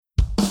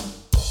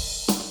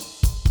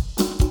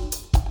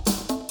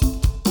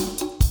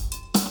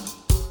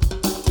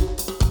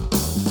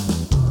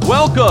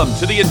Welcome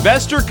to the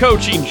Investor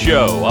Coaching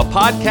Show, a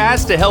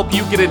podcast to help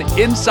you get an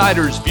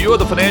insider's view of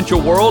the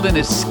financial world and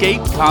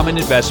escape common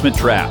investment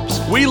traps.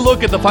 We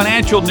look at the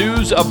financial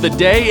news of the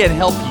day and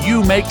help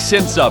you make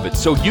sense of it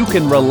so you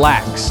can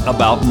relax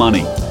about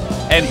money.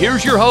 And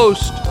here's your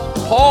host,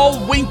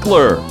 Paul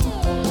Winkler.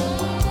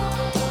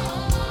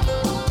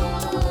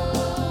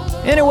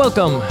 And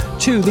welcome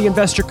to the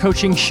Investor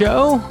Coaching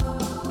Show,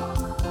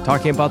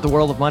 talking about the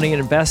world of money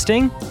and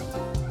investing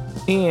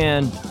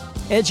and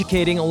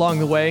educating along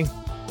the way.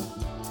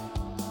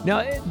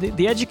 Now,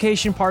 the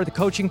education part, the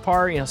coaching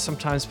part,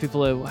 sometimes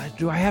people are,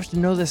 do I have to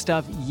know this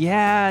stuff?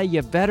 Yeah,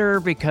 you better,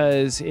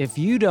 because if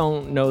you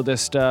don't know this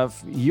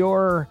stuff,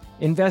 you're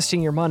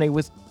investing your money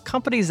with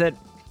companies that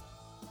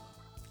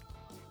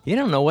you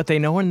don't know what they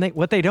know and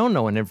what they don't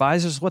know, and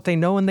advisors what they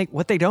know and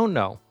what they don't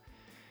know.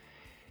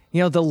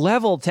 The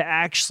level to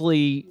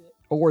actually,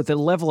 or the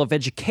level of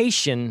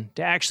education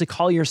to actually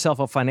call yourself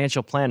a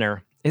financial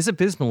planner is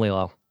abysmally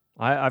low.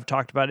 I've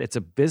talked about it. It's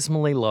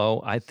abysmally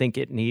low. I think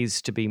it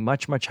needs to be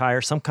much, much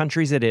higher. Some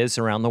countries it is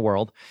around the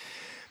world,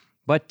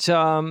 but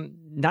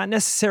not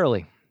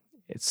necessarily.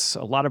 It's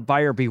a lot of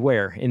buyer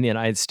beware in the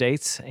United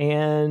States,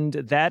 and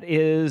that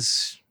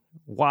is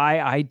why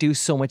I do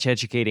so much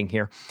educating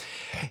here.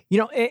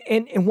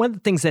 And one of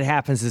the things that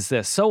happens is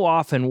this. So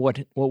often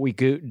what we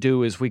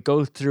do is we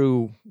go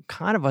through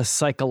kind of a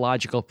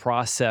psychological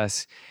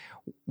process.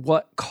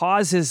 What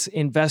causes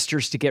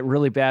investors to get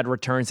really bad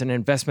returns and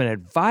investment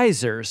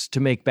advisors to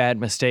make bad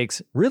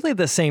mistakes, really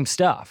the same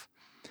stuff.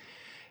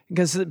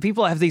 Because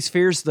people have these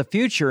fears of the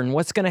future and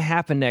what's going to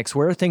happen next,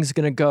 where are things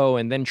going to go,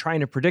 and then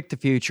trying to predict the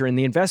future. And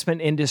the investment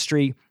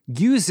industry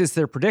uses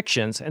their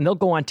predictions, and they'll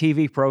go on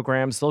TV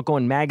programs, they'll go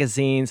in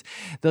magazines,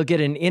 they'll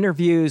get in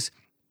interviews,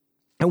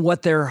 and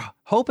what they're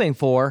hoping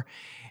for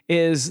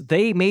is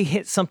they may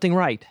hit something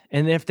right.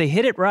 And if they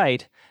hit it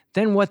right,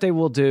 then what they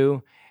will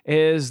do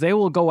is they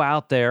will go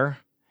out there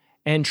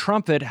and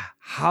trumpet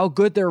how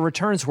good their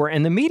returns were,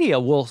 and the media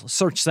will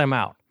search them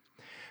out.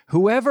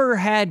 Whoever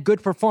had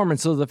good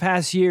performance over the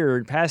past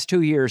year, past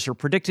 2 years, or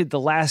predicted the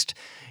last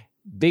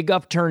big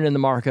upturn in the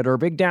market or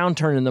big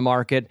downturn in the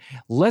market,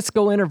 let's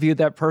go interview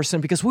that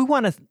person because we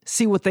want to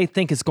see what they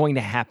think is going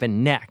to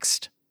happen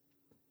next.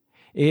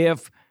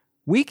 If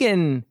we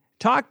can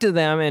talk to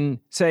them and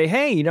say,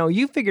 hey,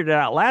 you figured it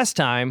out last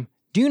time.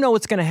 Do you know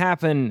what's going to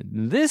happen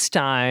this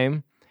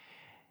time?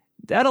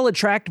 That'll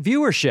attract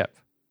viewership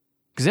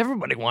because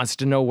everybody wants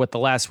to know what the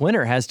last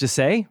winner has to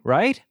say,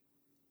 right?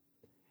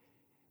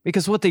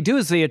 Because what they do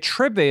is they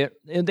attribute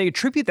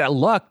that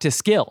luck to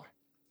skill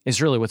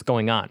is really what's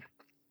going on.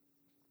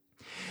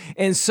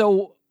 And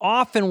so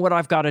often what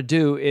I've got to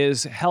do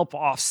is help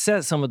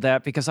offset some of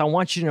that because I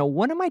want you to know,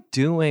 what am I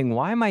doing?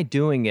 Why am I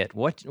doing it?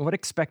 What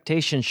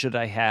expectations should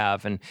I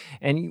have? And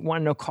you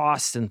want to know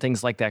costs and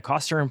things like that.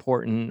 Costs are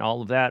important and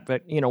all of that.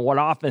 But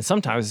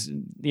sometimes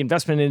the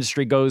investment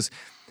industry goes,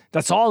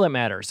 that's all that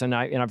matters. And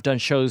I've done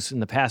shows in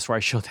the past where I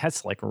show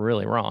that's like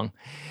really wrong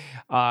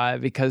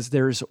because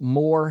there's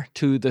more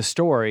to the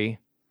story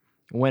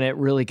when it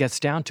really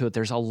gets down to it.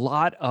 There's a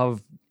lot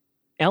of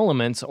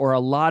elements or a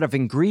lot of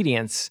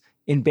ingredients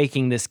in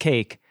baking this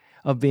cake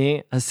of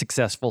being a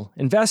successful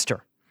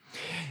investor.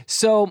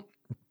 So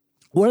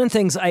one of the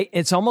things,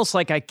 it's almost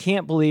like I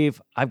can't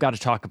believe I've got to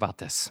talk about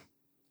this,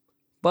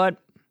 but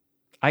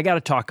I got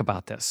to talk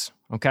about this.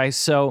 Okay,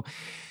 so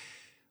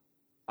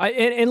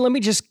and let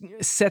me just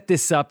set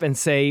this up and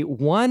say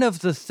one of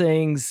the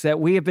things that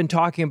we have been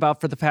talking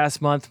about for the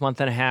past month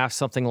and a half,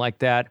 something like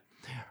that,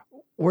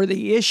 were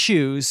the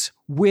issues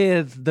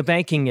with the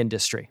banking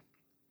industry.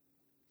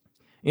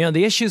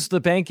 The issues with the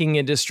banking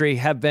industry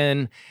have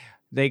been,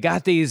 they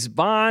got these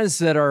bonds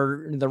that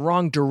are the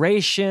wrong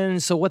duration.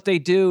 So what they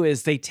do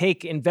is they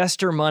take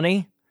investor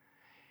money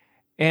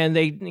and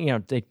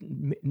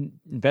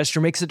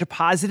investor makes a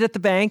deposit at the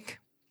bank.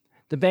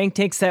 The bank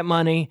takes that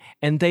money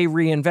and they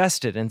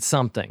reinvest it in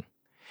something.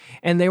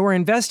 And they were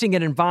investing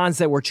it in bonds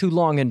that were too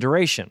long in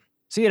duration.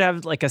 So you'd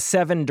have like a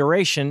 7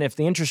 duration. If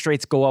the interest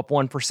rates go up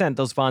 1%,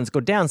 those bonds go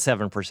down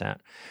 7%.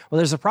 Well,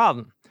 there's a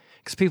problem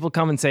because people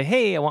come and say,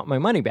 hey, I want my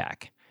money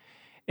back.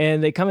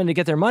 And they come in to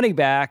get their money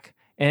back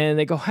and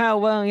they go,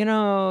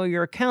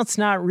 your account's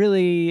not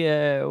really,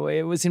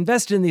 it was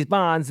invested in these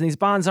bonds and these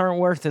bonds aren't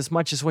worth as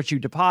much as what you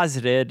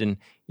deposited and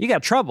you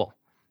got trouble.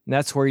 And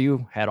that's where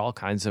you had all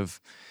kinds of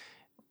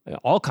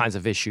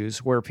issues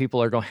where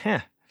people are going,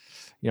 I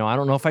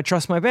don't know if I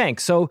trust my bank.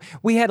 So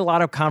we had a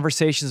lot of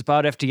conversations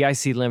about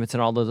FDIC limits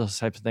and all of those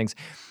types of things.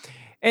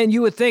 And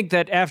you would think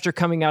that after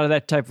coming out of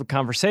that type of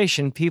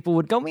conversation, people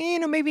would go,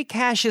 maybe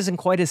cash isn't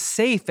quite as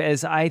safe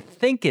as I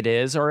think it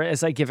is or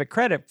as I give it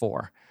credit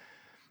for.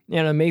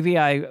 Maybe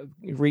I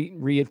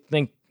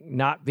rethink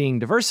not being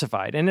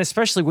diversified. And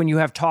especially when you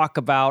have talk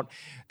about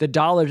the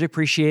dollar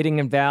depreciating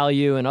in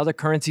value and other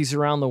currencies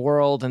around the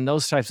world and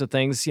those types of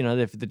things,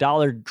 if the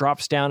dollar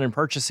drops down in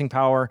purchasing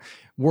power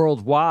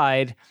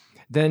worldwide,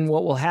 then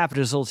what will happen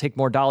is it'll take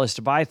more dollars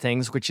to buy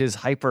things, which is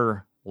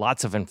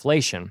lots of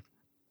inflation.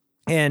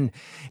 And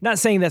not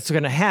saying that's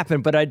going to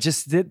happen, but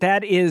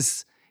that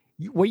is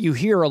what you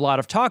hear a lot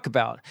of talk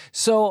about.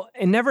 So,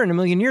 and never in a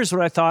million years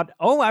would I thought,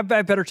 I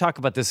better talk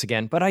about this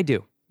again, but I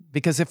do.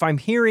 Because if I'm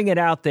hearing it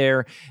out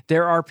there,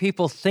 there are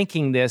people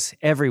thinking this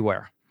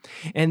everywhere.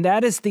 And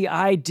that is the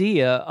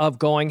idea of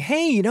going,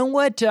 hey, you know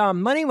what?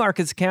 Money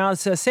markets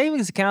accounts,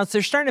 savings accounts,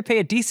 they're starting to pay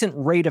a decent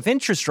rate of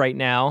interest right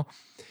now.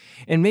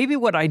 And maybe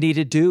what I need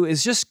to do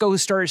is just go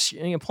start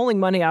pulling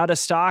money out of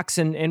stocks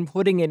and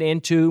putting it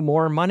into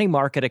more money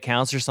market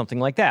accounts or something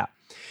like that.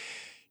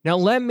 Now,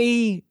 let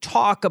me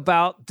talk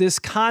about this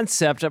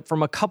concept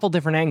from a couple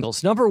different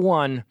angles. Number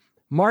one,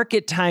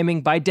 market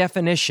timing by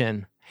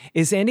definition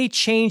is any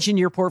change in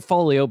your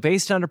portfolio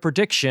based on a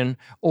prediction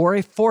or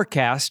a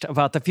forecast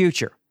about the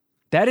future.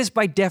 That is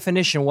by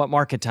definition what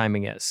market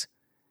timing is.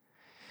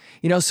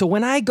 So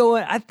when I go,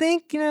 I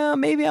think,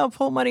 maybe I'll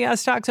pull money out of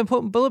stocks and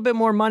put a little bit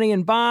more money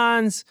in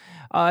bonds.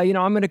 I'm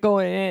going to go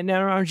and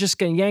I'm just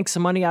going to yank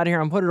some money out of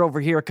here and put it over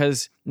here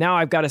because now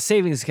I've got a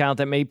savings account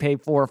that may pay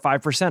 4 or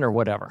 5% or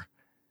whatever.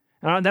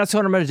 That's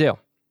what I'm going to do.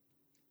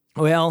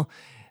 Well,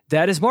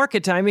 that is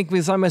market timing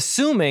because I'm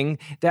assuming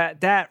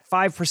that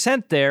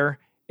 5% there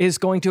is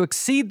going to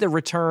exceed the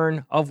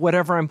return of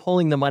whatever I'm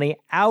pulling the money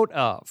out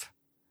of.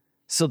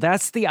 So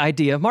that's the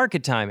idea of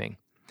market timing.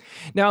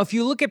 Now, if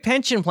you look at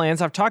pension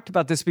plans, I've talked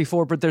about this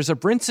before, but there's a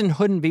Brinson,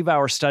 Hood, and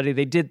Biebauer study.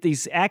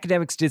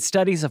 Academics did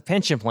studies of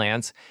pension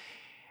plans,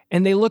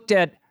 and they looked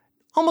at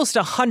almost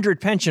 100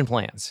 pension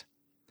plans.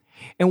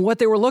 And what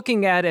they were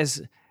looking at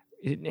is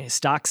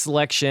stock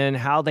selection,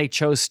 how they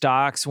chose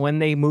stocks, when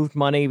they moved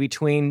money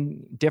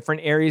between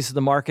different areas of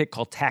the market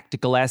called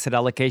tactical asset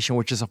allocation,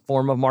 which is a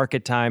form of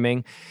market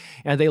timing.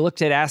 And they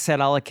looked at asset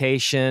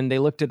allocation. They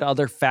looked at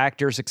other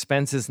factors,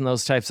 expenses, and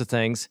those types of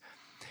things.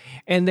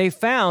 And they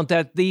found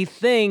that the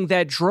thing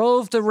that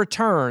drove the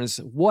returns,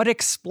 what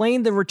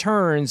explained the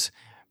returns,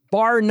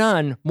 bar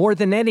none, more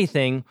than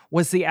anything,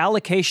 was the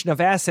allocation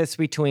of assets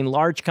between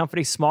large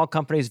companies, small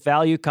companies,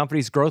 value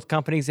companies, growth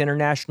companies,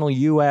 international,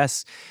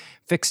 U.S.,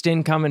 fixed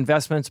income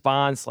investments,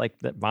 bonds, like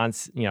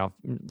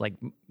like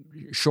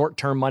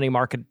short-term money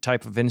market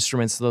type of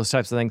instruments, those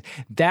types of things.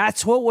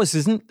 That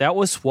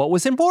was what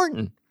was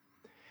important.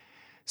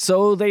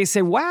 So they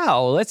say,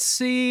 wow, let's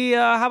see,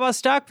 how about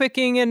stock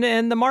picking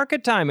and the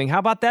market timing? How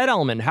about that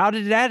element? How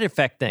did that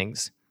affect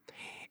things?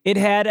 It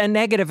had a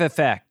negative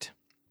effect.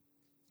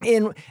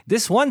 In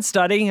this one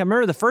study, I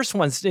remember the first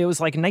one, it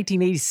was like in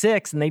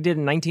 1986, and they did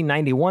in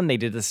 1991, they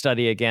did the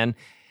study again.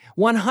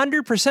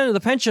 100% of the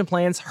pension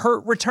plans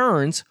hurt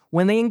returns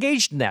when they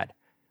engaged in that.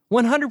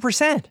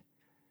 100%.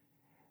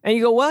 And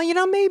you go,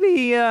 well,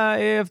 maybe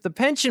if the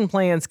pension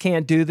plans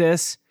can't do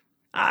this,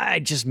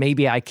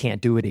 maybe I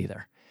can't do it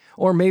either.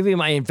 Or maybe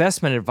my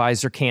investment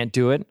advisor can't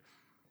do it.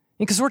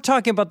 Because we're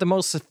talking about the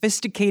most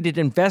sophisticated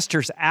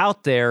investors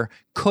out there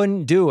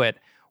couldn't do it.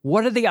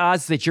 What are the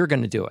odds that you're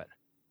going to do it?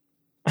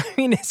 I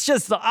mean, it's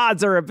just the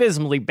odds are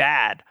abysmally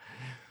bad.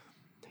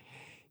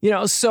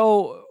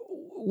 So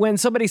when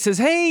somebody says,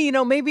 hey,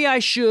 maybe I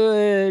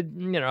should,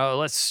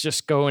 let's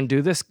just go and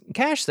do this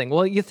cash thing.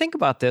 Well, you think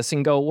about this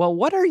and go, well,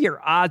 what are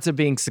your odds of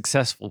being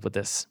successful with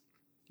this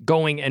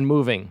going and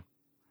moving?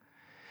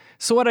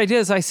 So what I did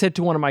is I said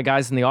to one of my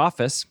guys in the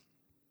office,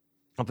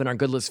 up in our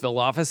Goodlettsville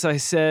office, I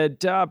said,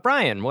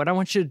 Brian, what I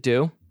want you to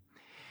do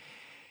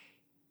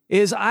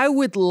is I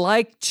would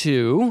like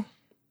to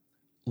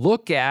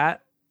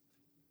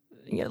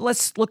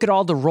let's look at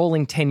all the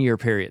rolling 10-year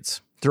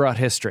periods throughout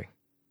history.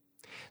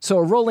 So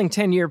a rolling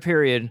 10-year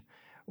period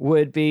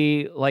would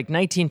be like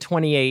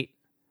 1928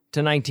 to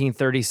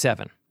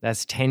 1937.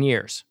 That's 10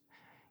 years.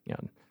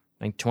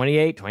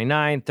 28,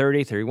 29,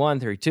 30, 31,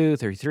 32,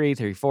 33,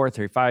 34,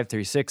 35,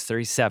 36,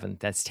 37.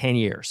 That's 10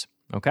 years,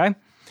 okay?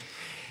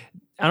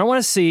 And I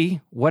want to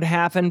see what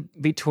happened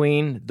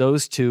between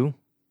those two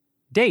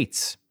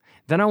dates.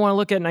 Then I want to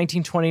look at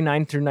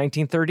 1929 through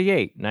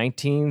 1938,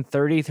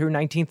 1930 through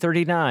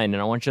 1939,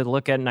 and I want you to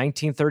look at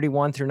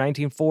 1931 through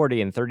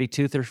 1940 and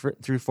 32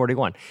 through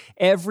 41.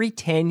 Every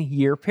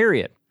 10-year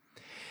period.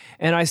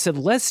 And I said,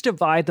 let's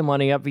divide the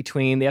money up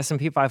between the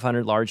S&P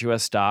 500 large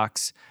U.S.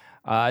 stocks,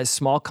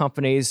 small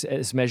companies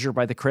as measured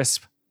by the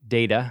CRSP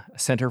data,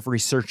 Center for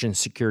Research and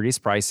Securities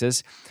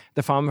Prices,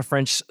 the Fama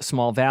French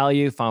small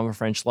value, Fama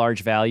French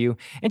large value,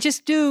 and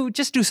just do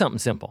something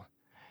simple.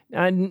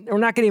 And we're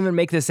not going to even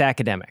make this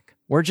academic.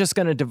 We're just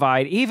going to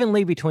divide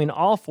evenly between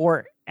all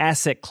four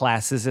asset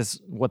classes,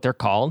 is what they're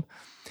called.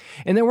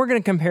 And then we're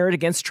going to compare it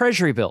against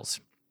Treasury bills.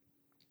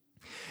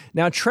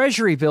 Now,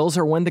 Treasury bills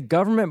are when the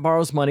government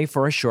borrows money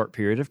for a short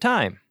period of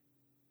time.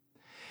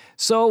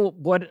 So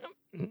what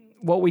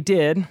we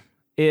did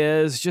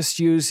is just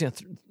use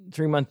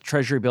 3-month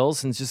Treasury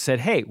bills and just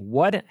said, hey,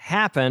 what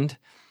happened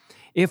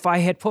if I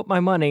had put my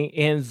money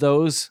in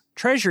those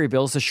Treasury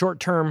bills, the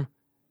short-term,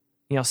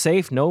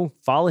 safe, no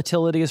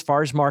volatility as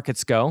far as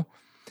markets go.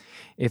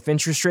 If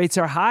interest rates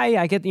are high,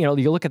 I get,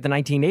 you look at the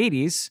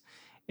 1980s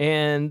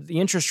and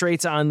the interest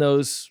rates on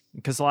those,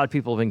 because a lot of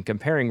people have been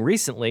comparing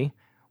recently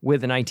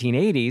with the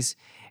 1980s,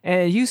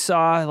 and you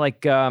saw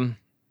like,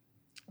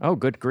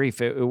 good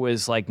grief, it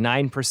was like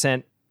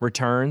 9%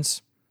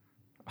 returns,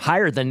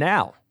 higher than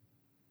now.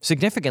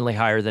 significantly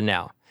higher than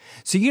now.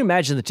 So you can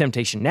imagine the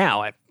temptation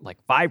now at like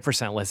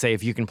 5%, let's say,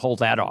 if you can pull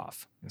that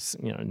off.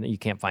 You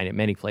can't find it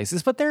many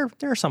places, but there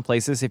are some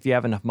places, if you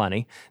have enough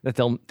money, that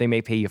they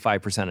may pay you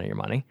 5% of your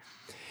money.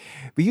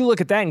 But you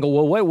look at that and go,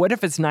 well, what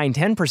if it's 9,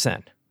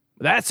 10%?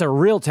 That's a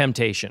real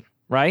temptation,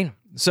 right?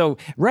 So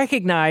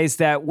recognize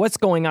that what's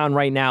going on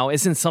right now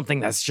isn't something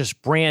that's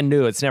just brand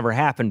new. It's never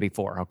happened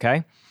before,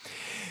 okay?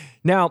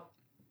 Now,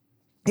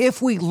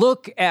 if we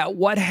look at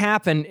what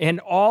happened in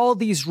all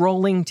these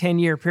rolling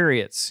 10-year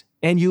periods,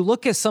 and you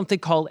look at something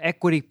called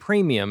equity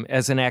premium,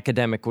 as an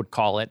academic would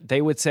call it,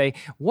 they would say,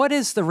 what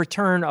is the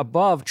return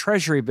above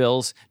Treasury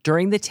bills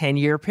during the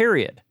 10-year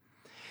period?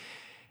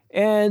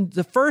 And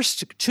the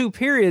first two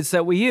periods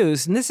that we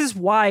use, and this is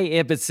why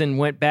Ibbotson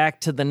went back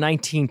to the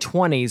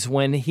 1920s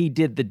when he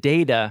did the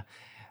data,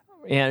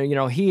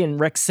 and he and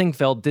Rex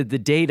Sinquefield did the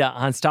data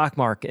on stock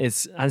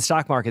markets.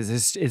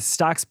 His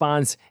Stocks,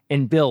 Bonds,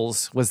 and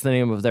Bills was the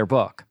name of their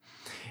book.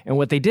 And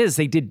what they did is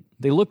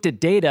they looked at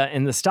data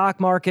in the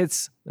stock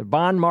markets, the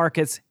bond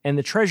markets, and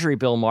the Treasury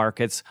bill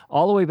markets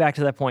all the way back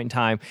to that point in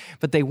time.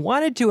 But they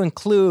wanted to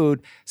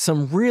include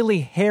some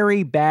really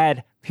hairy,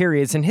 bad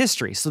periods in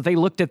history. So they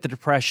looked at the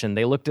Depression,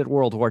 they looked at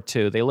World War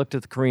II, they looked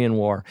at the Korean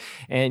War,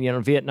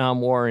 and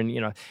Vietnam War,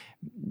 and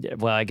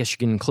well, I guess you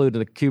can include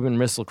the Cuban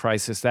Missile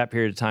Crisis, that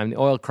period of time, the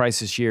oil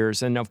crisis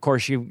years, and of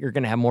course you're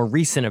going to have more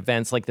recent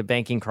events like the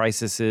banking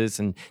crises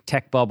and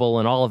tech bubble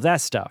and all of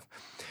that stuff.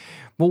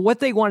 Well, what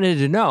they wanted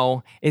to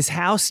know is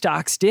how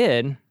stocks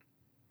did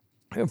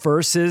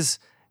versus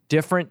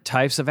different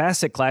types of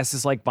asset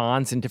classes like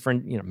bonds and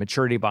different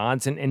maturity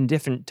bonds and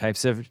different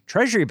types of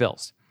Treasury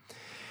bills.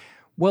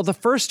 Well, the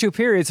first two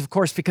periods, of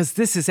course, because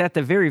this is at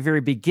the very,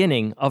 very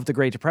beginning of the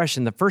Great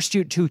Depression, the first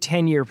two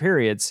 10-year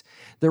periods,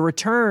 the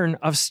return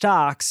of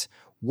stocks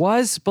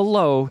was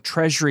below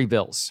Treasury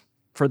bills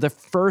for the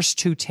first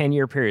two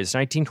 10-year periods,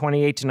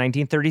 1928 to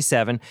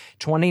 1937,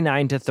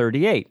 29 to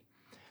 38.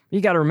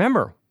 You got to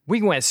remember,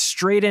 we went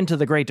straight into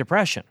the Great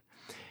Depression.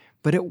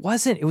 But it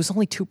was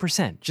only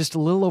 2%, just a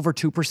little over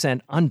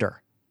 2%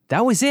 under.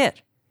 That was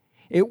it.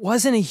 It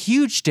wasn't a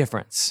huge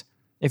difference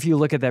if you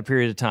look at that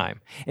period of time.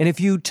 And if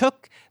you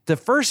took the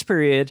first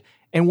period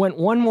and went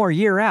one more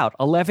year out,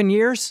 11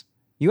 years,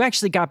 you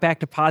actually got back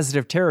to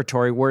positive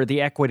territory where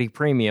the equity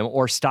premium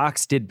or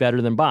stocks did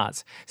better than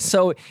bonds.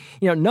 So,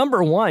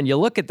 number one, you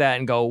look at that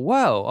and go,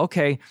 whoa,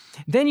 okay.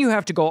 Then you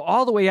have to go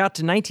all the way out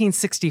to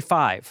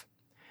 1965.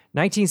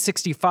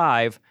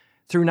 1965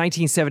 through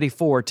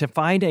 1974 to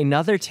find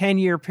another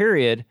 10-year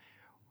period,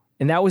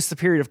 and that was the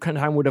period of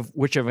time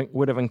which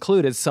would have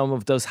included some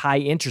of those high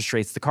interest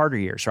rates, the Carter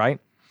years, right?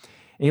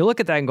 And you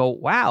look at that and go,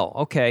 wow,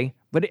 okay.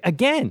 But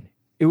again,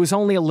 it was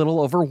only a little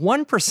over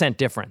 1%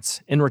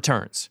 difference in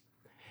returns.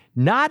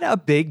 Not a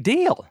big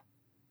deal.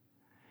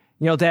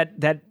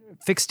 That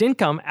fixed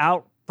income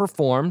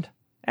outperformed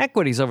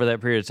equities over that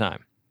period of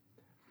time.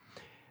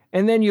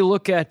 And then you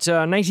look at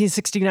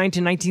 1969 to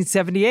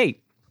 1978.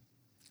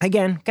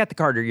 Again, got the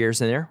Carter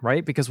years in there,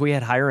 right? Because we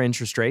had higher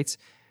interest rates.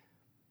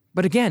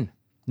 But again,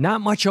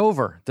 not much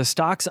over. The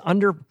stocks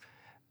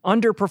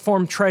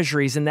underperformed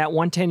treasuries in that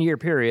 10-year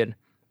period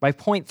by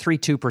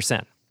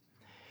 0.32%.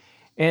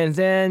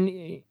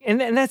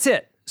 And that's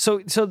it. So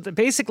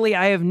basically,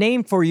 I have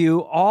named for you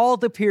all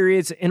the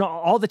periods in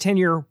all the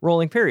 10-year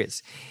rolling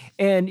periods.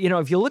 And,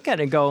 if you look at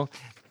it and go,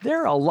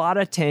 there are a lot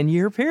of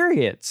 10-year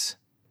periods.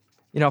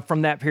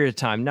 From that period of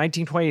time,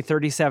 1920 to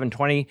 37,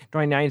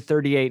 29 to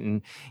 38,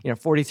 and,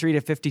 43 to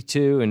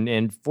 52,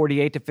 and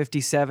 48 to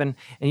 57.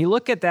 And you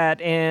look at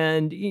that,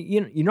 and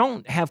you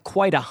don't have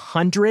quite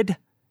 100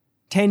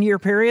 10-year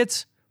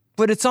periods,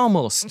 but it's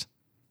almost.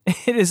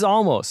 It is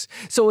almost.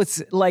 So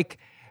it's like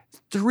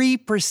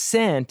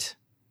 3%.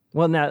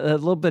 Well, now a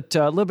little bit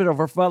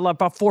over,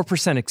 about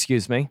 4%,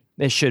 excuse me.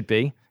 It should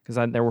be, because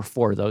there were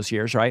 4 of those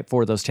years, right?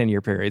 4 of those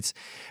 10-year periods.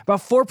 About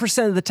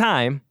 4% of the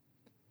time,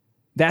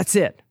 that's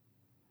it.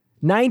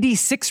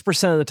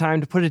 96% of the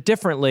time, to put it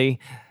differently,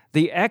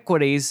 the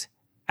equities,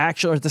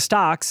 or the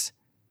stocks,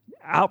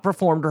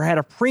 outperformed or had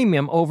a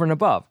premium over and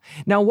above.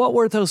 Now, what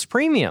were those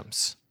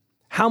premiums?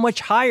 How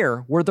much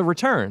higher were the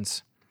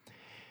returns?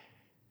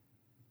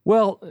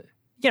 Well,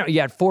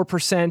 you had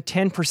 4%, 10%,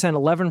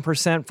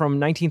 11% from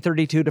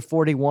 1932 to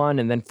 41,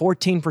 and then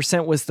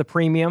 14% was the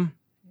premium,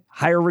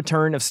 higher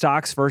return of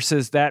stocks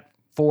versus that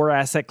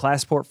 4-asset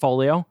class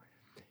portfolio.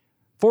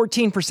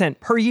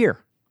 14% per year.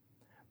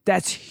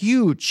 That's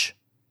huge,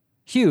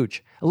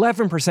 huge.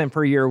 11%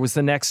 per year was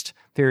the next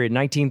period,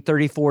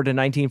 1934 to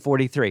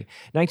 1943.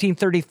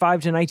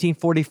 1935 to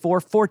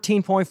 1944,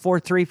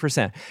 14.43%.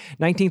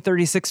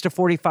 1936 to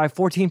 45,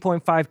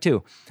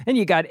 14.52. And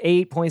you got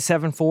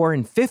 8.74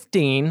 and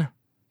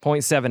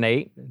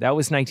 15.78. That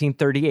was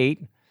 1938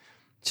 to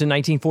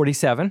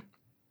 1947.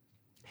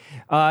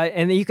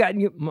 And then you got,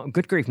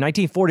 good grief,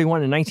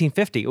 1941 and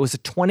 1950. It was a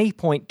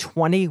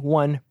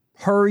 20.21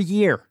 per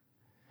year.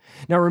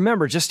 Now,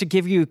 remember, just to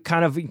give you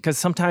because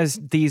sometimes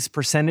these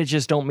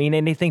percentages don't mean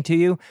anything to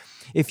you,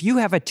 if you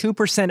have a 2%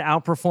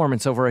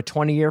 outperformance over a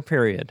 20-year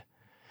period,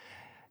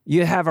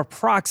 you have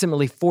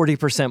approximately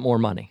 40% more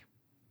money.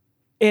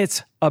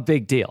 It's a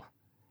big deal.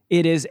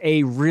 It is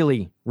a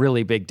really,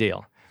 really big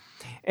deal.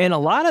 And a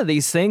lot of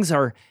these things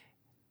are,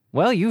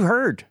 well, you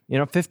heard,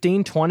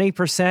 15,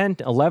 20%,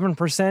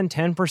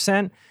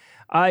 11%,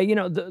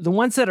 10%. The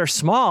ones that are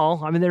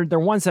small, they're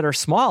ones that are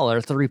small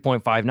are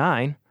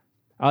 3.59.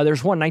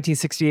 There's one,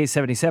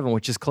 1968-77,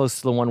 which is close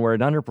to the one where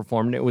it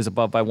underperformed, and it was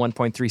above by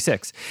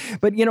 1.36.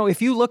 But,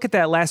 if you look at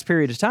that last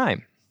period of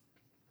time,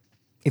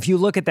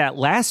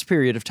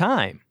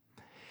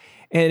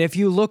 and if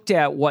you looked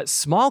at what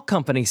small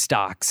company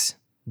stocks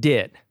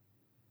did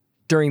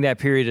during that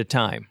period of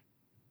time,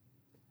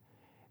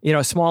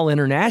 small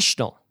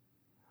international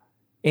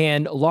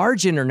and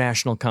large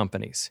international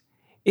companies,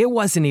 it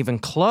wasn't even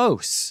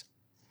close.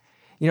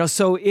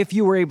 So if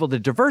you were able to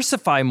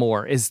diversify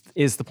more is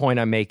the point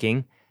I'm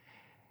making,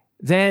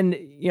 then,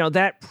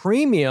 that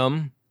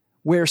premium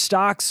where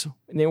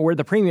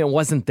the premium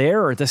wasn't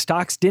there, or the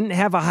stocks didn't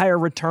have a higher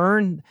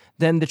return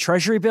than the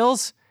treasury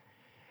bills,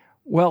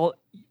 well,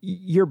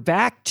 you're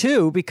back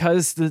to,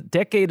 because the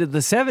decade of the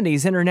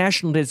 70s,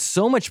 international did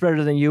so much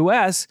better than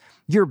U.S.,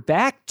 you're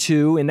back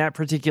to, in that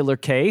particular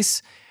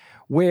case,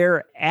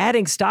 where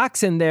adding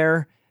stocks in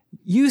there,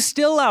 you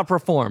still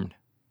outperformed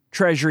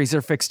treasuries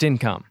or fixed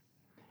income.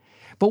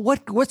 But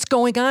what's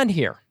going on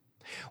here?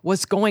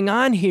 What's going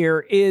on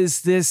here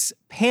is this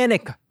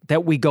panic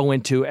that we go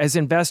into as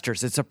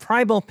investors. It's a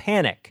primal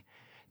panic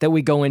that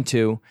we go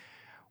into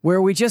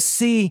where we just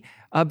see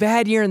a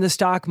bad year in the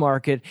stock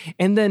market,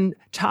 and then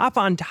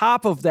on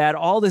top of that,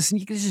 all this,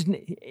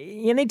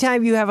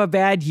 anytime you have a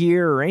bad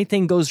year or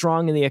anything goes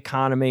wrong in the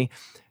economy,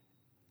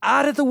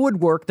 out of the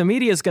woodwork, the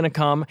media is going to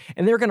come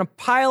and they're going to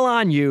pile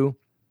on you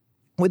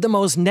with the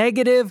most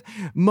negative,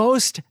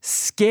 most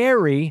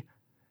scary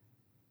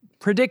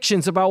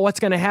predictions about what's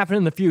going to happen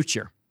in the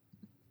future.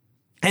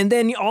 And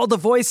then all the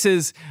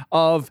voices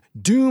of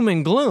doom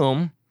and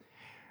gloom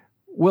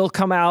will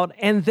come out,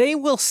 and they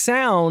will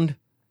sound,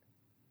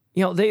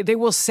 they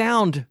will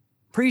sound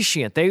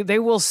prescient. They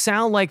will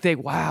sound like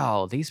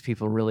wow, these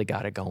people really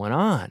got it going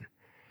on.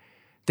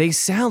 They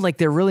sound like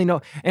they're really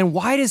and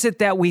why is it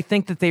that we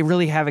think that they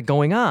really have it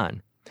going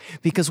on?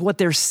 Because what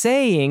they're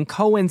saying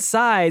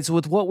coincides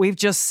with what we've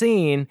just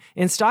seen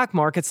in stock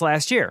markets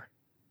last year.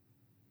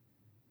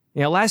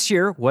 Last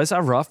year was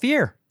a rough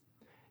year.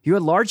 You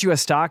had large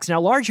U.S. stocks.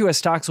 Now, large U.S.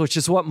 stocks, which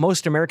is what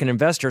most American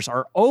investors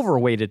are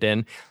overweighted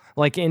in,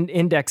 like in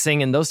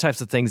indexing and those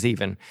types of things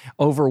even,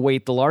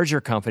 overweight the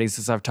larger companies,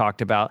 as I've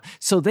talked about.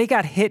 So they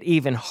got hit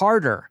even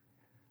harder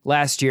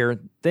last year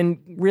than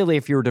really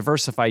if you were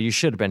diversified, you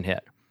should have been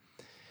hit.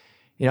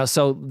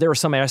 So there were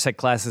some asset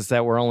classes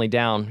that were only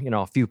down,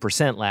 a few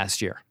percent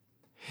last year.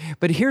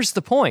 But here's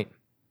the point.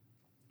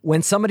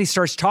 When somebody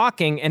starts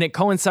talking and it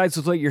coincides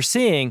with what you're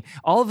seeing,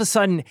 all of a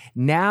sudden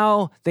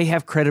now they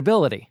have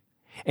credibility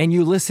and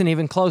you listen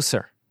even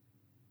closer.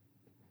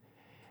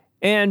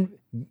 And,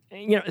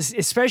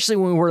 especially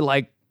when we're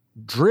like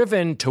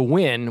driven to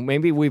win,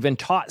 maybe we've been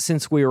taught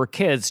since we were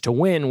kids to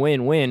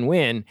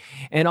win.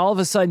 And all of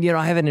a sudden,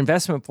 I have an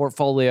investment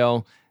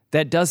portfolio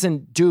that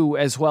doesn't do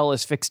as well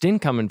as fixed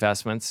income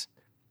investments.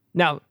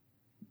 Now,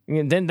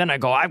 then I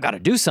go, I've got to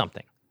do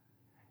something.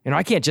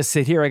 I can't just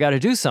sit here. I got to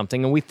do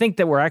something. And we think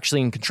that we're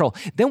actually in control.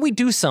 Then we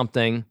do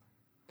something.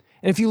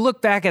 And if you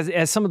look back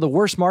at some of the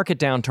worst market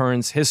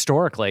downturns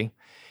historically,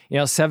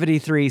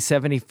 73,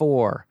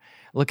 74,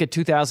 look at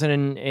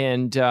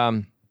 2000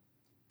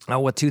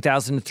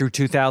 2000 through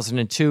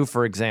 2002,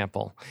 for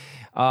example.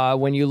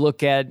 When you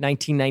look at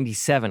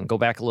 1997, go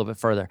back a little bit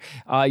further.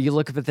 You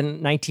look at the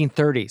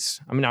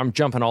 1930s. I'm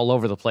jumping all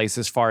over the place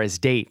as far as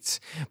dates.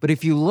 But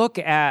if you look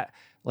at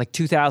like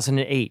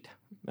 2008,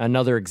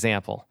 another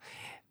example,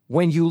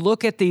 when you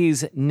look at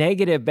these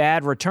negative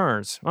bad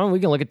returns, we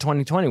can look at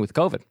 2020 with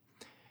COVID.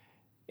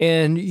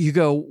 And you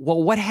go,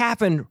 well, what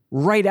happened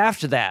right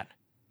after that?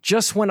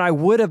 Just when I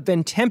would have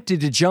been tempted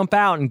to jump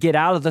out and get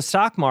out of the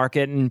stock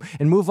market and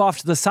move off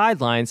to the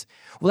sidelines,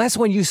 well, that's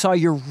when you saw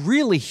your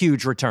really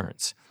huge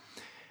returns.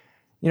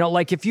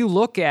 Like if you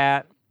look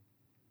at,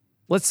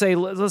 let's say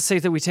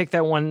that we take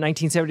that one,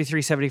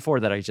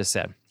 1973-74 that I just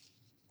said.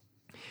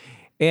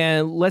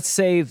 And let's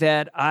say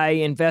that I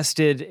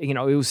invested, it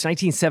was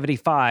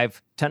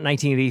 1975 to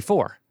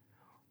 1984.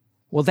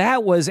 Well,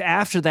 that was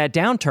after that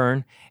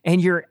downturn,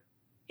 and your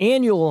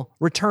annual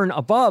return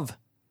above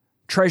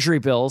Treasury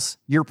bills,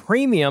 your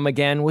premium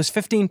again was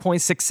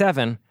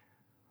 15.67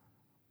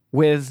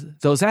 with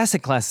those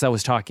asset classes I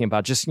was talking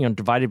about, just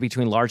divided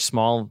between large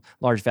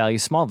value,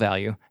 small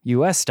value,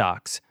 U.S.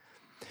 stocks.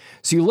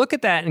 So you look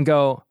at that and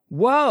go,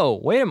 whoa,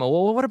 wait a minute.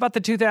 Well, what about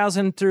the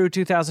 2000 through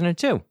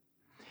 2002?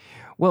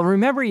 Well,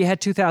 remember you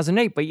had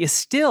 2008, but you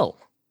still,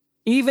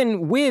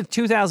 even with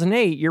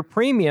 2008, your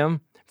premium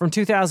from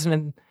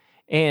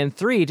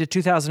 2003 to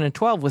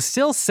 2012 was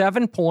still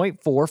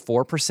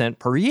 7.44%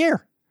 per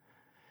year.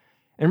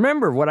 And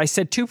remember what I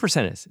said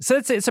 2% is. So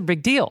it's a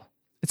big deal.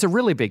 It's a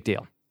really big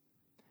deal.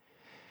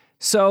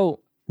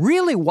 So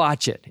really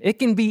watch it. It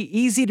can be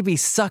easy to be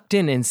sucked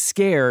in and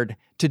scared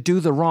to do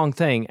the wrong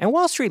thing. And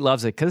Wall Street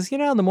loves it because,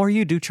 the more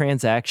you do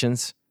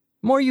transactions,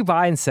 The more you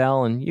buy and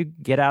sell and you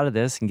get out of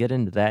this and get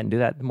into that and do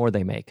that, the more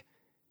they make.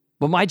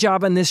 But my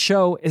job on this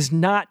show is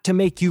not to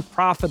make you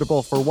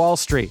profitable for Wall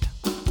Street.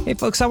 Hey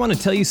folks, I want to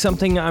tell you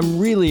something I'm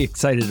really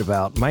excited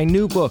about. My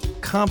new book,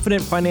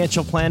 Confident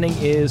Financial Planning,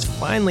 is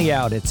finally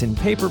out. It's in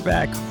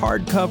paperback,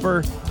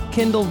 hardcover,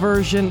 Kindle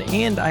version,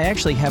 and I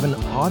actually have an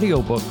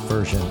audiobook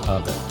version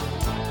of it.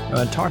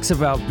 It talks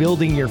about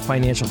building your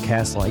financial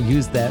castle. I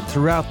use that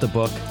throughout the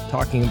book,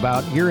 talking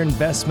about your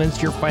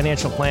investments. Your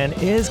financial plan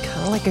is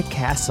kind of like a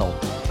castle.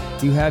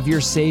 You have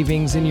your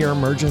savings and your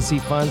emergency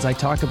funds. I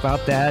talk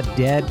about that,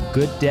 debt,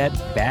 good debt,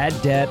 bad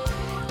debt.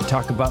 I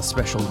talk about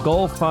special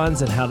goal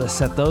funds and how to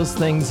set those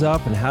things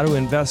up and how to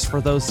invest for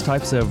those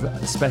types of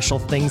special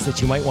things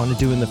that you might want to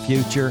do in the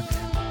future.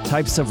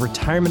 Types of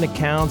retirement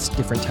accounts,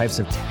 different types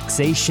of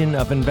taxation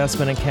of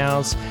investment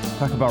accounts.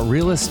 Talk about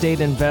real estate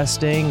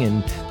investing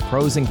and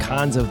pros and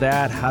cons of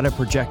that, how to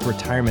project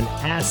retirement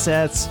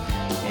assets,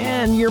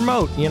 and your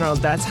moat.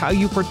 That's how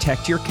you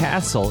protect your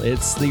castle.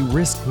 It's the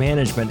risk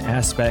management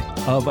aspect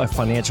of a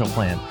financial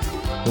plan.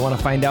 You want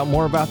to find out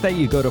more about that?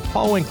 You go to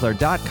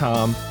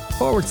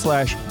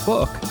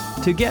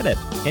paulwinkler.com/book to get it.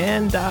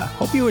 And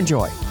hope you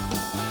enjoy.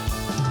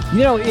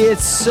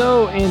 It's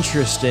so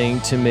interesting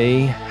to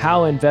me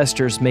how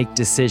investors make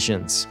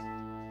decisions.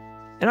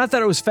 And I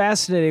thought it was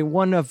fascinating.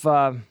 One of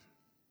the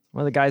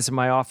guys in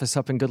my office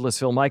up in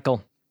Goodlettsville,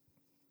 Michael,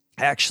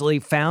 actually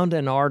found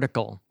an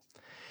article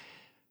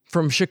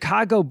from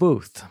Chicago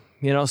Booth.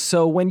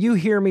 So when you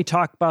hear me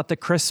talk about the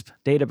CRSP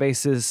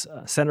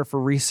databases, Center for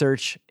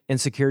Research in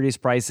Securities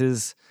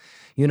Prices,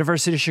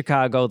 University of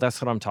Chicago,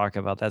 that's what I'm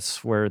talking about.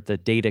 That's where the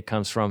data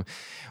comes from.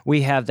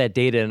 We have that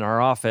data in our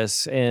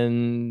office,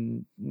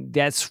 and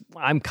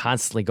I'm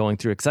constantly going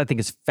through it because I think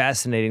it's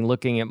fascinating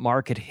looking at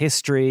market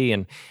history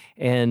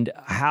and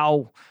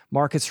how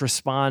markets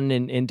respond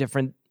in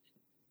different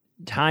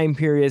time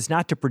periods,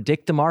 not to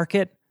predict the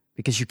market,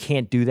 because you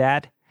can't do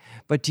that,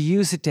 but to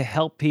use it to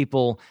help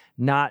people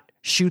not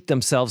shoot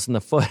themselves in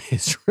the foot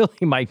is really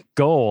my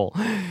goal.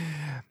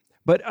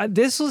 But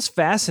this was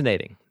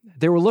fascinating.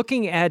 They were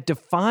looking at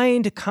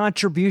defined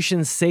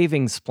contribution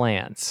savings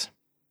plans.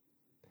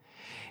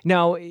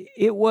 Now,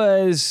 it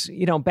was,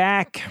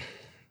 back,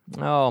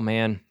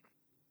 a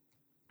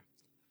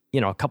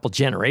couple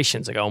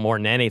generations ago, more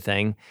than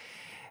anything,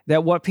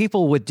 that what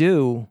people would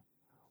do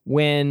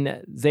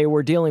when they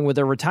were dealing with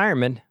their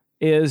retirement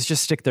is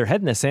just stick their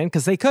head in the sand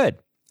because they could.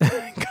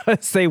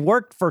 Because they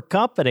worked for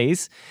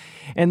companies,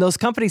 and those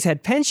companies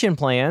had pension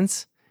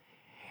plans,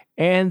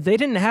 and they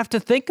didn't have to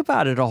think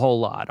about it a whole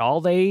lot. All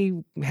they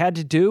had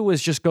to do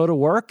was just go to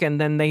work, and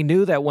then they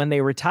knew that when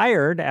they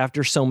retired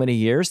after so many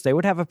years, they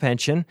would have a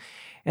pension,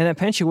 and that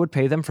pension would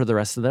pay them for the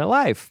rest of their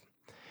life.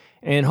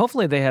 And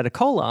hopefully they had a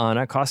COLA on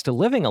it, cost of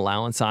living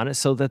allowance on it,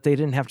 so that they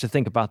didn't have to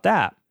think about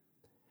that.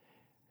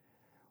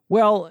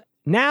 Well,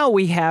 now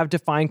we have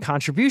defined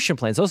contribution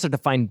plans. Those are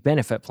defined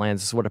benefit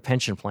plans, is what a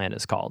pension plan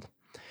is called.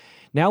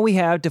 Now we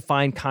have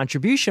defined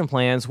contribution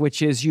plans,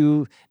 which is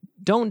you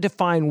don't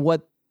define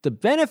what the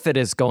benefit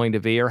is going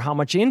to be or how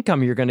much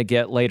income you're going to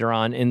get later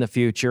on in the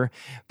future,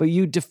 but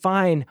you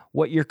define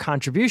what your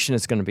contribution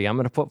is going to be. I'm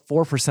going to put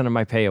 4% of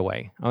my pay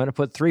away. I'm going to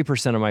put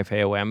 3% of my pay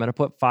away. I'm going to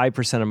put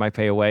 5% of my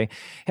pay away.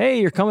 Hey,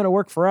 you're coming to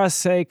work for us.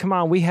 Say, come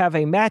on, we have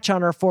a match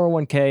on our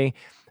 401k.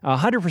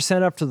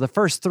 100% up to the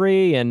first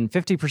 3 and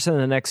 50% of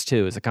the next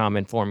 2 is a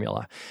common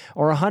formula,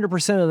 or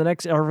 100% of the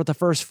next or the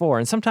first 4.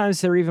 And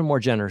sometimes they're even more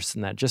generous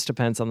than that. Just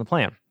depends on the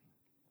plan.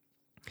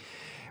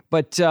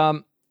 But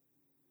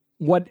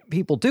what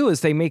people do is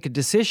they make a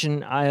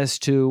decision as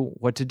to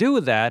what to do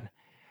with that.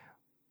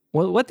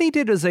 Well, what they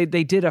did is they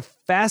did a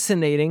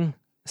fascinating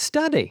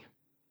study,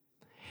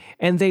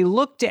 and they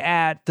looked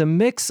at the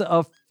mix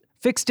of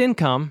fixed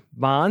income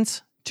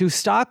bonds to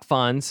stock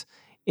funds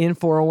in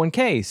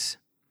 401ks.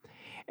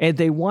 And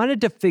they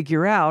wanted to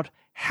figure out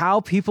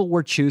how people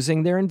were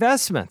choosing their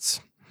investments.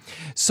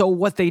 So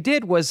what they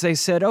did was they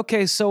said,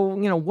 okay, so,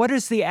 what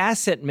is the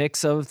asset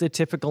mix of the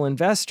typical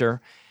investor?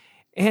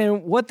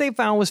 And what they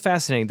found was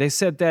fascinating. They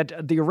said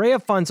that the array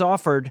of funds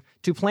offered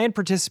to plan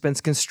participants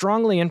can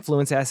strongly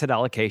influence asset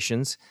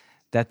allocations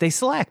that they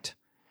select.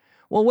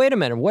 Well, wait a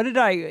minute. What did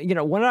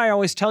I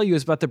always tell you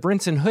is about the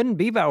Brinson Hood and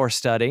Biebauer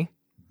study.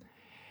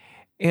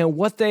 And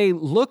what they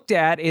looked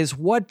at is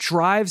what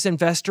drives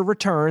investor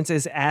returns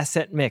is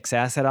asset mix,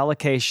 asset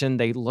allocation.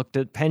 They looked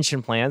at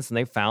pension plans, and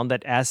they found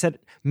that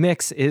asset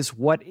mix is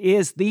what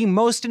is the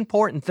most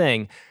important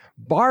thing,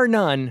 bar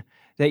none,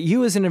 that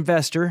you as an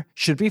investor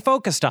should be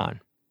focused on.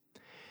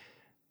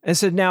 And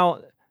so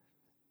now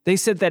they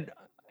said that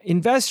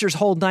investors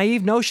hold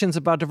naive notions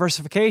about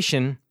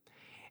diversification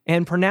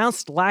and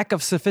pronounced lack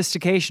of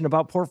sophistication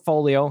about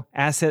portfolio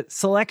asset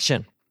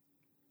selection.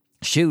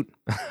 Shoot,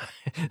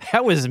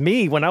 that was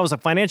me when I was a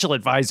financial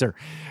advisor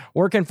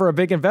working for a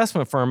big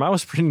investment firm. I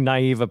was pretty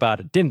naive about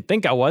it. Didn't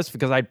think I was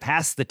because I'd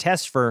passed the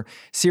test for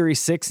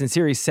Series 6 and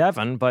Series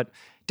 7, but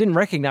didn't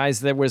recognize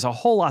there was a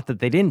whole lot that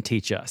they didn't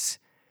teach us.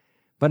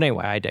 But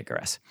anyway, I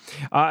digress.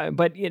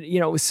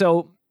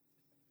 So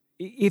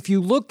if you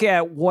look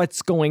at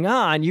what's going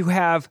on, you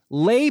have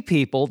lay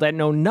people that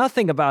know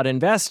nothing about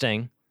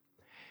investing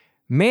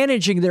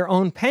managing their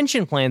own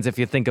pension plans, if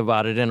you think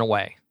about it in a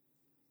way,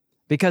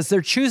 because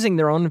they're choosing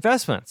their own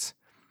investments.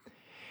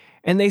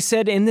 And they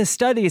said in this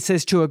study, it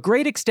says, to a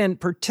great extent,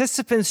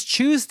 participants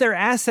choose their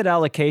asset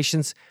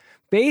allocations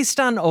based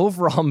on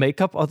overall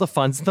makeup of the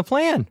funds in the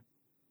plan.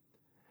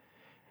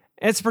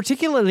 It's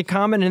particularly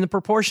common in the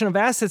proportion of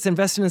assets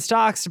invested in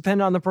stocks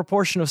depend on the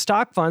proportion of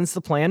stock funds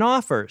the plan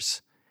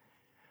offers,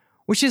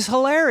 which is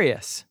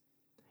hilarious.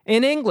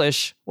 In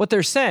English, what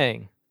they're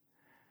saying,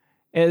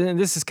 and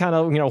this is kind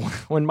of,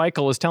 when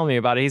Michael was telling me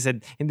about it, he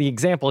said, in the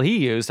example he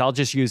used, I'll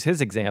just use his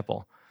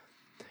example.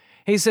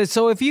 He said,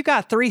 so if you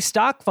got 3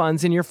 stock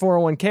funds in your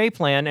 401k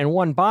plan and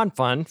 1 bond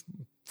fund,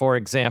 for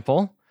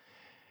example,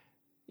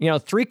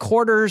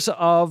 3/4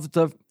 of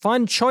the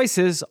fund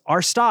choices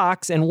are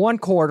stocks and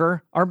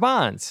 1/4 are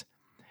bonds.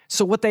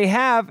 So what they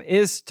have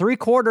is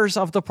 3/4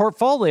 of the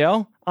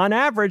portfolio on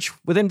average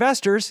with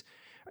investors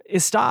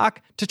is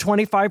stock to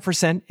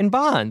 25% in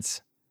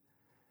bonds.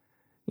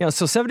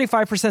 So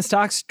 75%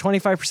 stocks,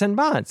 25%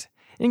 bonds.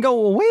 And you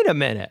go, well, wait a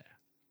minute.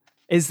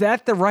 Is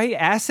that the right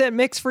asset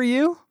mix for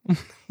you?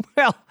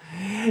 Well,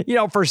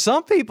 for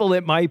some people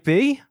it might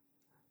be.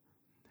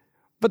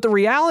 But the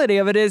reality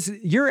of it is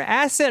your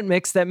asset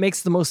mix that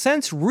makes the most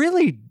sense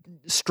really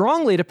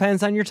strongly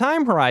depends on your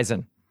time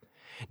horizon,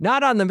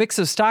 not on the mix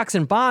of stocks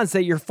and bonds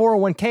that your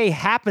 401k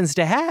happens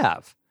to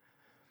have.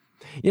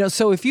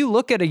 So if you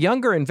look at a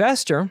younger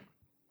investor,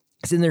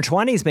 it's in their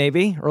 20s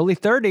maybe, early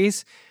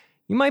 30s,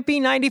 you might be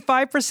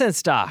 95%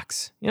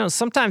 stocks.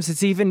 Sometimes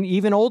it's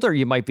even older,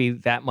 you might be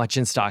that much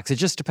in stocks. It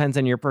just depends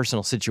on your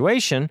personal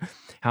situation,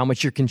 how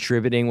much you're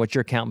contributing, what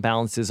your account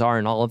balances are,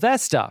 and all of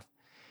that stuff.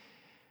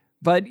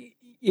 But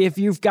if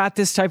you've got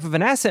this type of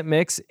an asset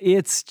mix,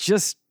 it's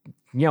just,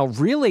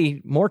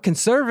 really more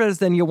conservative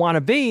than you want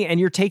to be, and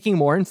you're taking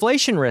more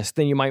inflation risk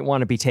than you might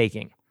want to be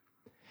taking.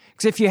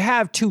 Because if you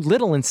have too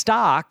little in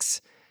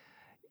stocks,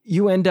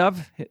 you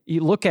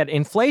look at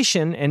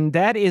inflation, and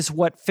that is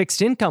what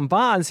fixed income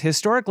bonds,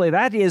 historically,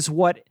 that is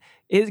what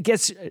it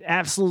gets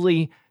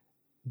absolutely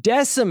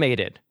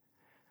decimated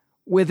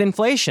with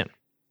inflation.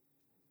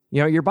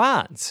 Your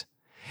bonds.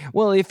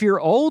 Well, if you're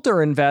an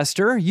older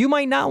investor, you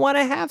might not want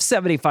to have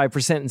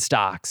 75% in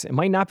stocks. It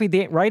might not be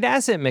the right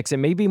asset mix. It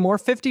may be more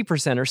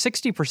 50% or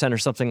 60% or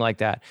something like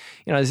that.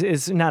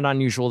 It's not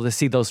unusual to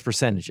see those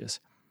percentages.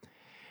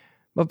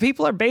 But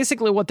people are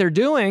basically, what they're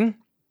doing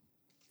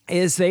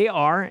is they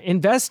are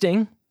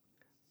investing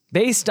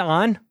based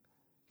on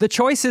the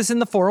choices in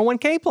the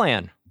 401k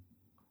plan,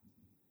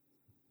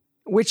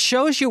 which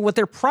shows you what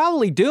they're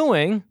probably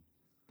doing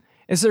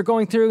is they're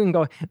going through and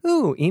going,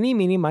 ooh, eeny,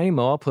 meeny, miny,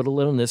 moe, I'll put a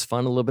little in this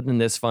fund, a little bit in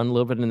this fund, a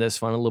little bit in this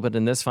fund, a little bit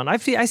in this fund. I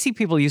see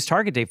people use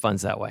target date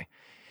funds that way.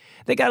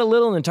 They got a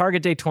little in the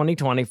target date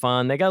 2020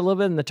 fund. They got a little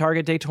bit in the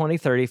target date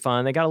 2030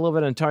 fund. They got a little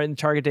bit in the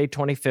target date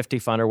 2050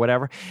 fund or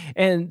whatever.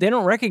 And they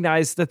don't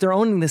recognize that they're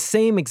owning the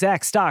same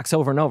exact stocks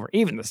over and over.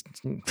 Even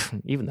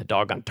the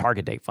doggone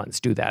target date funds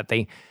do that.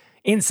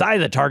 Inside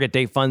the target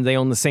date fund, they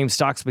own the same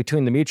stocks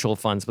between the mutual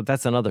funds, but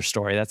that's another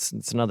story.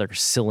 It's another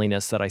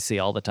silliness that I see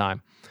all the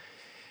time.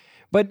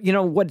 But,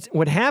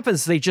 what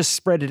happens, they just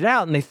spread it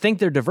out and they think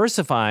they're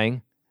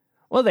diversifying.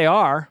 Well, they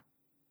are,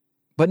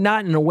 but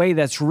not in a way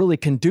that's really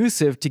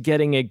conducive to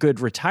getting a good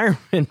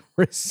retirement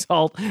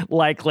result,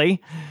 likely.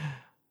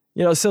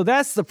 So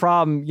that's the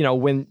problem,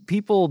 when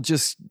people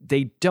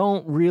they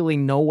don't really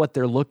know what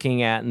they're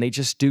looking at and they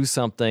just do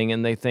something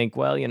and they think,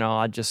 well,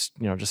 I'll just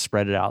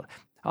spread it out.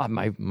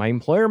 My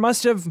employer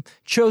must have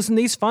chosen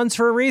these funds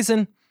for a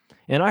reason,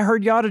 and I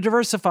heard you ought to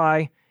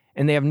diversify,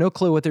 and they have no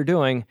clue what they're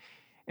doing.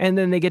 And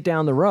then they get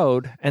down the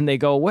road and they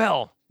go,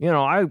 well,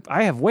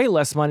 I have way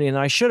less money than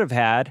I should have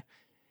had.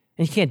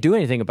 And you can't do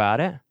anything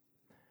about it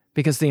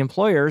because the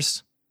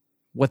employers,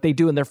 what they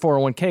do in their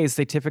 401ks,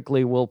 they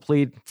typically will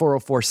plead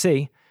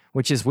 404C,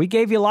 which is we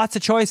gave you lots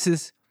of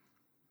choices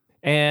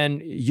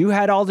and you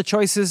had all the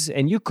choices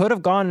and you could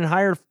have gone and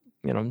hired,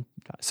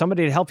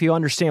 somebody to help you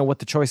understand what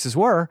the choices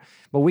were,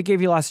 but we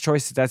gave you lots of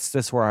choices.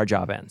 That's where our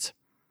job ends.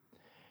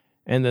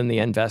 And then the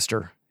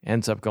investor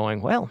ends up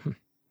going, well,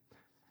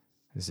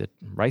 is it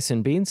rice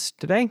and beans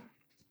today?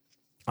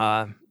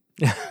 Where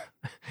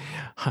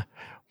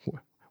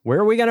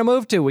are we going to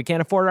move to? We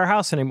can't afford our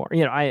house anymore.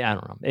 I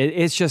don't know.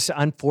 It's just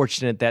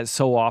unfortunate that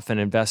so often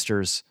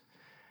investors,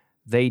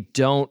 they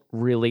don't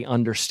really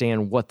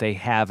understand what they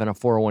have in a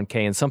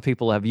 401k. And some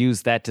people have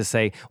used that to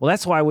say, well,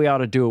 that's why we ought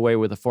to do away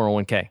with the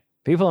 401k.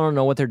 People don't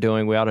know what they're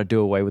doing. We ought to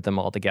do away with them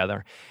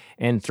altogether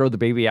and throw the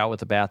baby out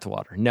with the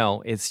bathwater.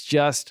 No, it's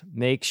just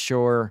make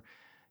sure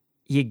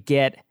you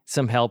get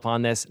some help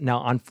on this.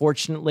 Now,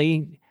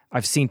 unfortunately,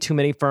 I've seen too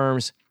many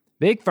firms,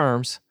 big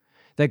firms,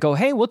 that go,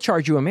 hey, we'll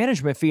charge you a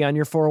management fee on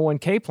your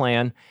 401k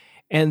plan.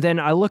 And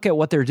then I look at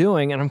what they're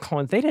doing and I'm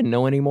going, they didn't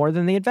know any more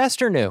than the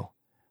investor knew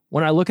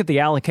when I look at the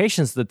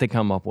allocations that they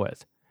come up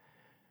with.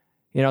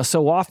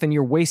 So often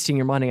you're wasting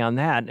your money on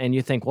that and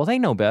you think, well, they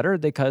know better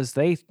because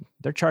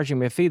they're charging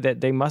me a fee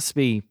that they must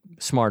be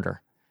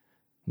smarter.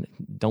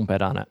 Don't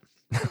bet on it.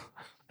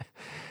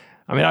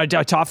 I mean, I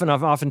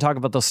often talk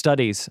about those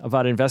studies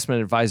about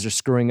investment advisors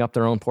screwing up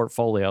their own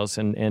portfolios,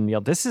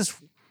 and this is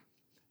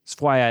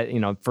why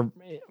I, from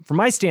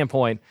my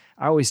standpoint,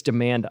 I always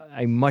demand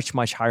a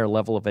much higher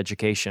level of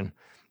education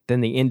than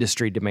the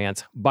industry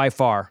demands by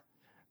far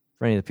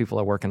for any of the people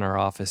that work in our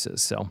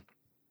offices. So,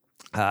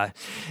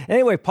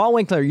 anyway, Paul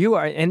Winkler, you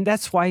are, and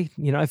that's why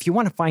if you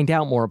want to find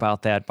out more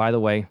about that, by the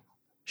way,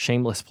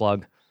 shameless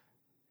plug.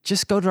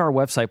 Just go to our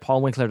website,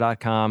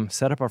 paulwinkler.com,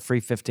 set up a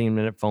free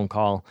 15-minute phone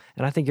call,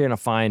 and I think you're going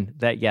to find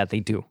that, they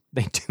do.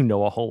 They do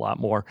know a whole lot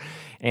more.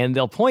 And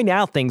they'll point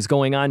out things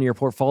going on in your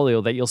portfolio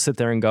that you'll sit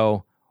there and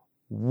go,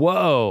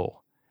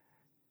 whoa.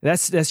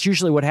 That's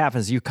usually what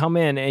happens. You come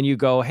in and you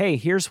go, hey,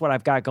 here's what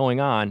I've got going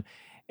on.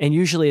 And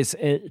usually it's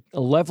a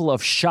level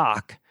of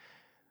shock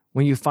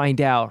when you find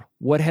out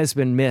what has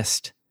been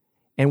missed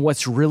and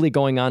what's really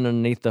going on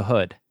underneath the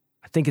hood.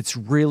 I think it's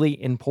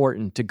really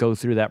important to go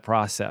through that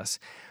process,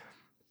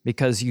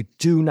 because you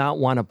do not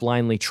want to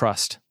blindly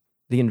trust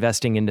the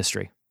investing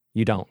industry.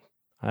 You don't.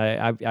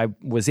 I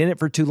was in it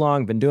for too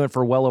long, been doing it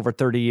for well over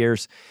 30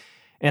 years.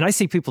 And I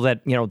see people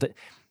that,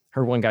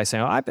 heard one guy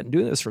saying, I've been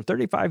doing this for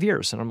 35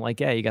 years. And I'm like,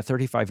 yeah, you got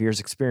 35 years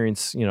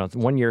experience,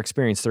 1 year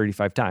experience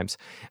 35 times.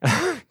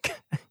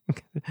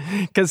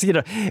 Because,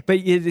 but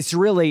it's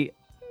really,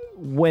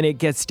 when it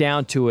gets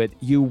down to it,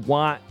 you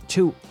want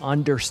to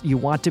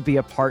be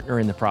a partner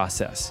in the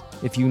process.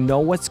 If you know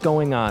what's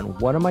going on,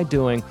 what am I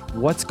doing,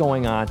 what's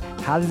going on,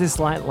 how does this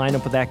line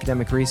up with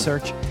academic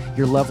research,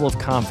 your level of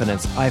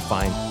confidence, I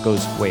find,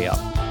 goes way up.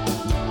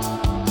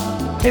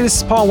 Hey, this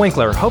is Paul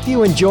Winkler. Hope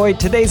you enjoyed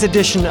today's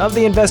edition of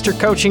the Investor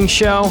Coaching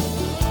Show.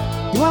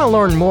 You want to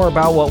learn more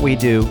about what we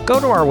do, go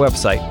to our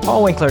website,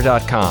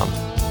 paulwinkler.com.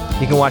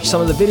 You can watch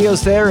some of the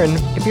videos there, and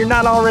if you're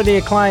not already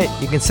a client,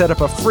 you can set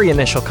up a free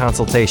initial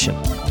consultation.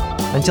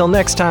 Until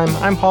next time,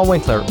 I'm Paul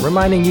Winkler,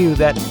 reminding you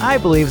that I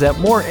believe that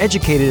more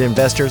educated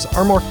investors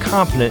are more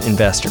confident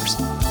investors,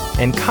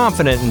 and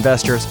confident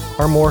investors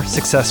are more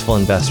successful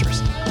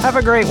investors. Have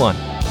a great one.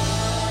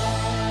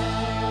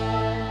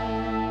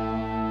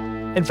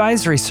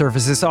 Advisory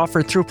services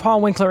offered through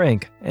Paul Winkler,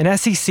 Inc., an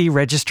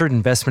SEC-registered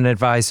investment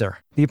advisor.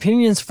 The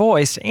opinions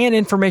voiced and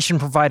information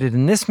provided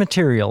in this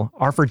material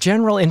are for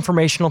general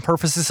informational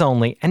purposes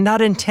only and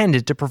not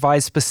intended to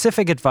provide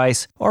specific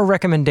advice or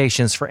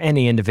recommendations for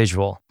any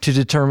individual. To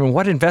determine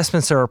what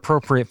investments are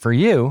appropriate for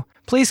you,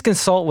 please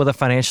consult with a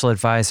financial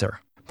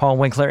advisor. Paul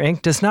Winkler,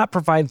 Inc. does not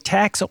provide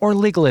tax or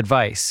legal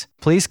advice.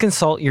 Please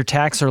consult your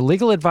tax or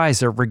legal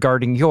advisor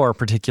regarding your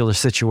particular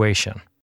situation.